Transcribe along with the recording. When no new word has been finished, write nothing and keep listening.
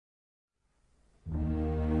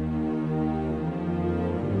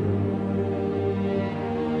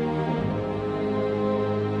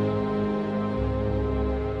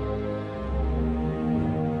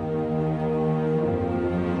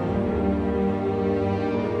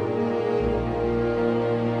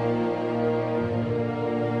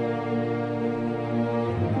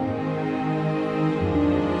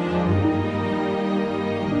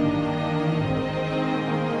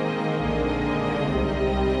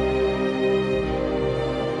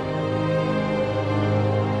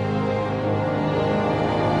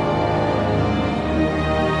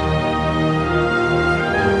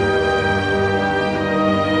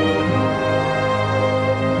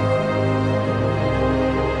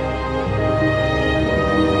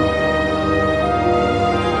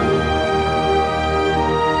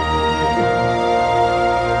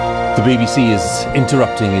The BBC is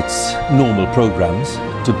interrupting its normal programmes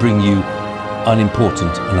to bring you an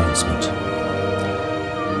important announcement.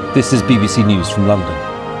 This is BBC News from London.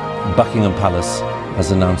 Buckingham Palace has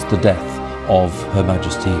announced the death of Her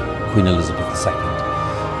Majesty Queen Elizabeth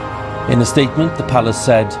II. In a statement, the palace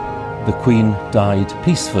said the Queen died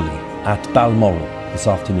peacefully at Balmoral this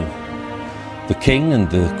afternoon. The King and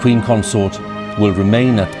the Queen Consort will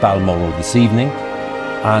remain at Balmoral this evening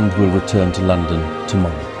and will return to London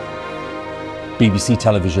tomorrow. BBC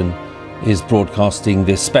Television is broadcasting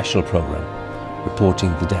this special programme reporting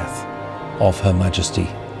the death of Her Majesty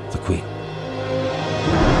the Queen.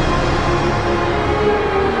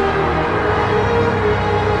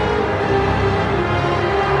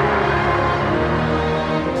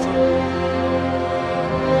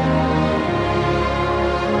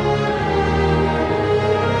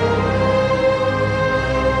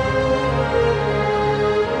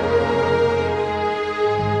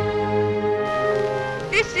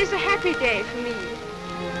 This is a happy day for me,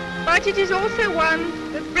 but it is also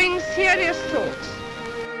one that brings serious thoughts.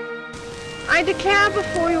 I declare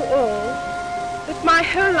before you all that my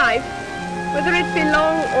whole life, whether it be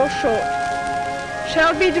long or short,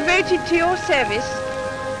 shall be devoted to your service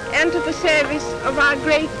and to the service of our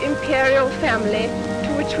great imperial family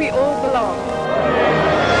to which we all belong.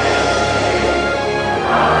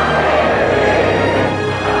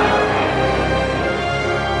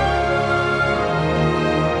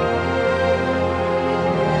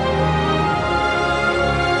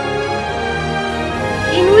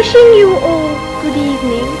 In wishing you all good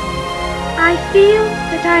evening, I feel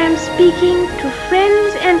that I am speaking to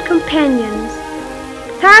friends and companions.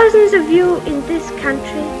 Thousands of you in this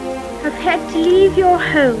country have had to leave your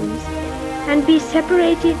homes and be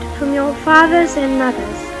separated from your fathers and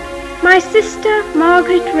mothers. My sister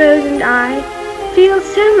Margaret Rose and I feel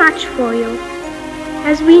so much for you,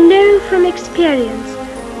 as we know from experience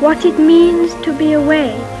what it means to be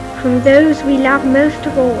away from those we love most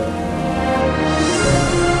of all.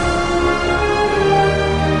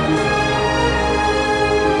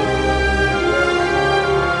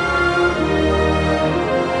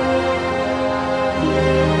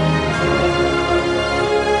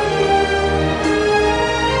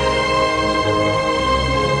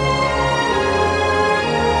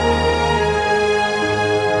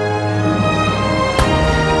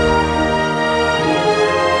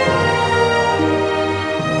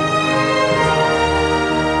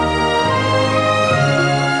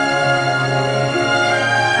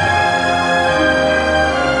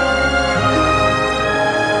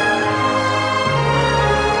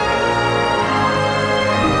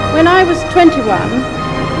 When I was 21,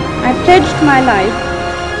 I pledged my life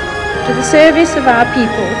to the service of our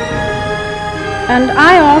people, and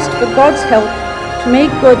I asked for God's help to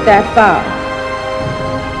make good that vow.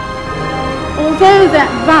 Although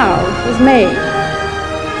that vow was made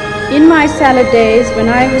in my salad days when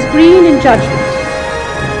I was green in judgment,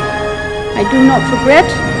 I do not regret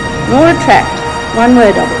nor retract one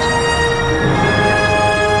word of it.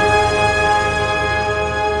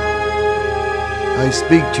 I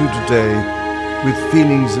speak to you today with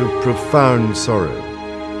feelings of profound sorrow.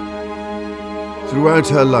 Throughout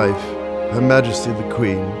her life, Her Majesty the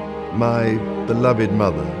Queen, my beloved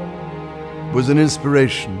mother, was an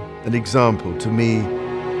inspiration and example to me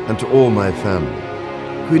and to all my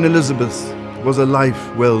family. Queen Elizabeth was a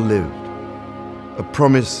life well lived, a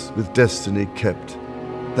promise with destiny kept.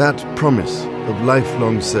 That promise of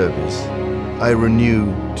lifelong service I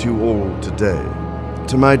renew to you all today.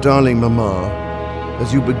 To my darling Mama,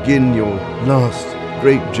 as you begin your last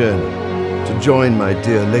great journey to join my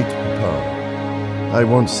dear late Papa, I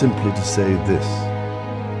want simply to say this: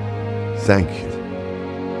 thank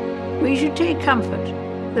you. We should take comfort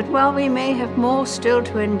that while we may have more still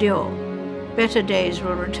to endure, better days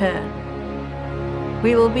will return.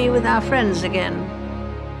 We will be with our friends again.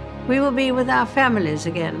 We will be with our families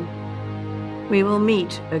again. We will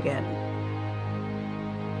meet again.